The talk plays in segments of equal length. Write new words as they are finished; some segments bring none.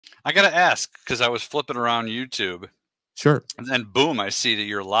I gotta ask because I was flipping around YouTube, Sure. and then boom, I see that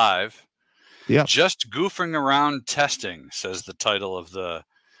you're live. Yeah. Just goofing around testing, says the title of the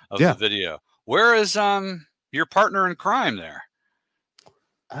Yeah. video. Where is your partner in crime there?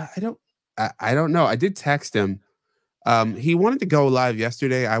 I don't. I don't know. I did text him. He wanted to go live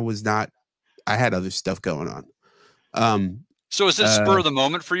yesterday. I was not. I had other stuff going on. Um. So is this spur Uh. of the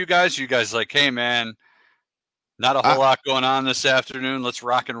moment for you guys? You guys like, hey man, not a whole I, lot going on this afternoon. Let's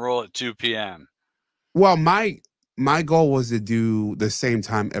rock and roll at 2 p.m. well, my goal was to do the same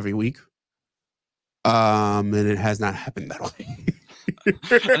time every week. And it has not happened that way.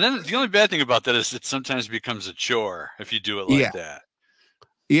 And then the only bad thing about that is it sometimes becomes a chore if you do it like Yeah. that.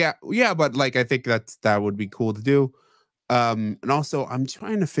 Yeah. But like, I think that would be cool to do. And also, I'm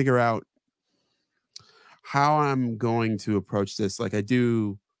trying to figure out how I'm going to approach this. Like, I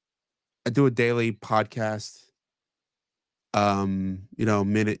do a daily podcast.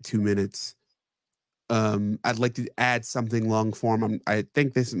 Minute, 2 minutes. I'd like to add something long form. I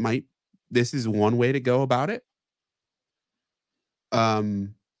think this is one way to go about it.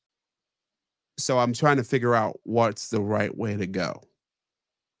 Um, so I'm trying to figure out what's the right way to go.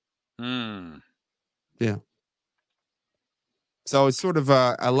 Hmm. Yeah. So it's sort of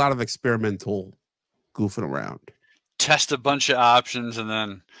a lot of experimental goofing around. Test a bunch of options and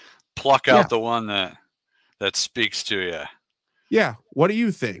then pluck Yeah. out the one that speaks to you. Yeah. What do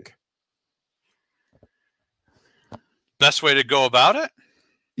you think? Best way to go about it?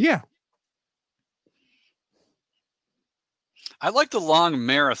 Yeah. I like the long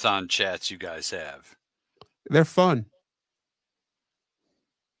marathon chats you guys have. They're fun.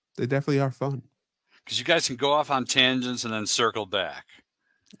 They definitely are fun. Because you guys can go off on tangents and then circle back.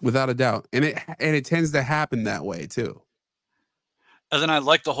 Without a doubt. And it tends to happen that way too. And then I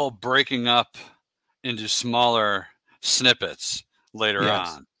like the whole breaking up into smaller snippets later Yes.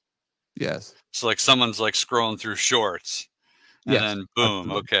 on. Yes. So like someone's like scrolling through shorts and Yes. then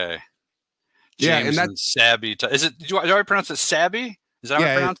boom, Absolutely. okay. Yeah, and James that and Sabby. Is it? Do I pronounce it Sabby? Is that how I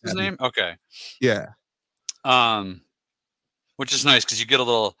yeah, pronounce his name? Okay. yeah. Which is nice because you get a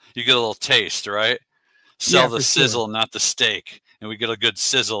little taste, right? Sell Yeah, the for sure. sizzle, not the steak, and we get a good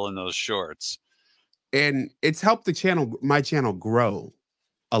sizzle in those shorts. And it's helped my channel grow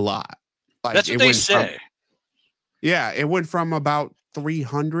a lot. Like That's what it they went from say. it went from about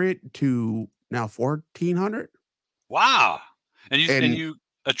 300 to now 1400. Wow. And And you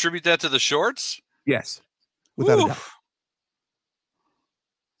attribute that to the shorts? yes, without a Woo. doubt.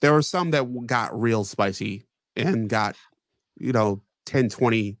 There were some that got real spicy and got, 10,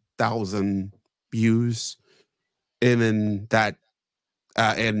 20,000 views. And then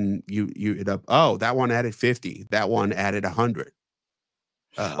and you end up, oh, that one added 50, that one added 100.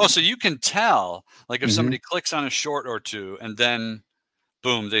 Oh, so you can tell, like if Mhm. somebody clicks on a short or two and then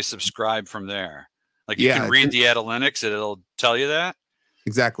boom, they subscribe from there. Like you can Yeah, read the analytics and it'll tell you that.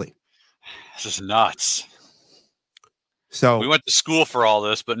 exactly. It's just nuts. We So went to school for all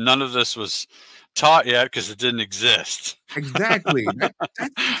this, but none of this was taught yet because it didn't exist. exactly. That's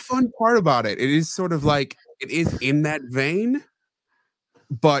the fun part about it. It is sort of like it is in that vein,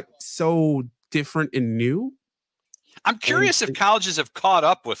 but so different and new. I'm And curious if colleges have caught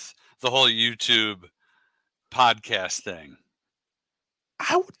up with the whole YouTube podcast thing.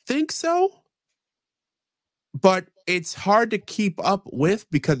 I would think so, but it's hard to keep up with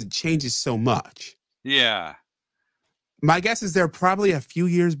because it changes so much. Yeah, My guess is they're probably a few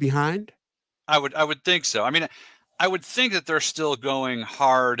years behind. I would think so. I mean, I would think that they're still going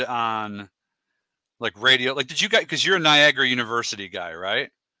hard on like radio. Like, did you guys? Because you're a Niagara University guy, right?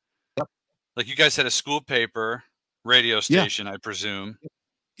 Yep. Like, you guys had a school paper, radio Yeah. station, I presume,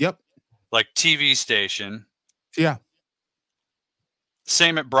 Yep. like TV station. Yeah.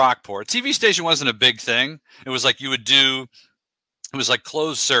 Same at Brockport. TV station wasn't a big thing. It was like you would do. It was like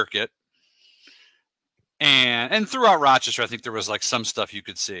closed circuit, and throughout Rochester, I think there was like some stuff you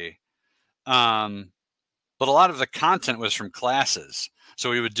could see. But a lot of the content was from classes. So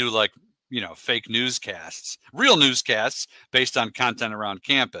we would do like, fake newscasts, real newscasts based on content around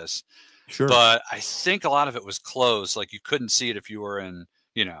campus. Sure. But I think a lot of it was closed. Like you couldn't see it if you were in,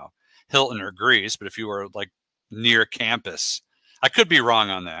 Hilton or Greece, but if you were like near campus, I could be wrong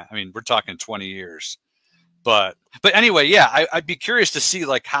on that. I mean, we're talking 20 years. But anyway, yeah, I'd be curious to see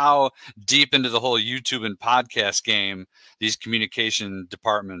like how deep into the whole YouTube and podcast game these communication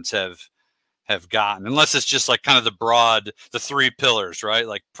departments have gotten, unless it's just like kind of the three pillars, right?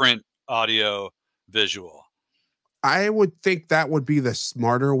 Like print, audio, visual. I would think that would be the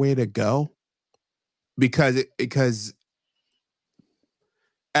smarter way to go because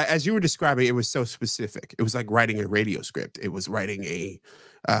as you were describing, it was so specific. It was like writing a radio script. It was writing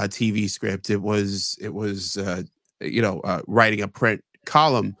TV script. Writing a print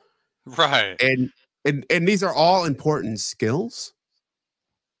column, Right. and and these are all important skills.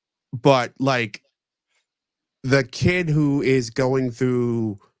 But like the kid who is going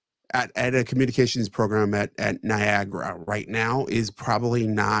through at a communications program at Niagara right now is probably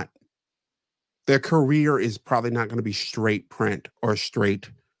not, their career is probably not going to be straight print or straight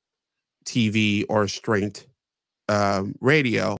TV or straight radio.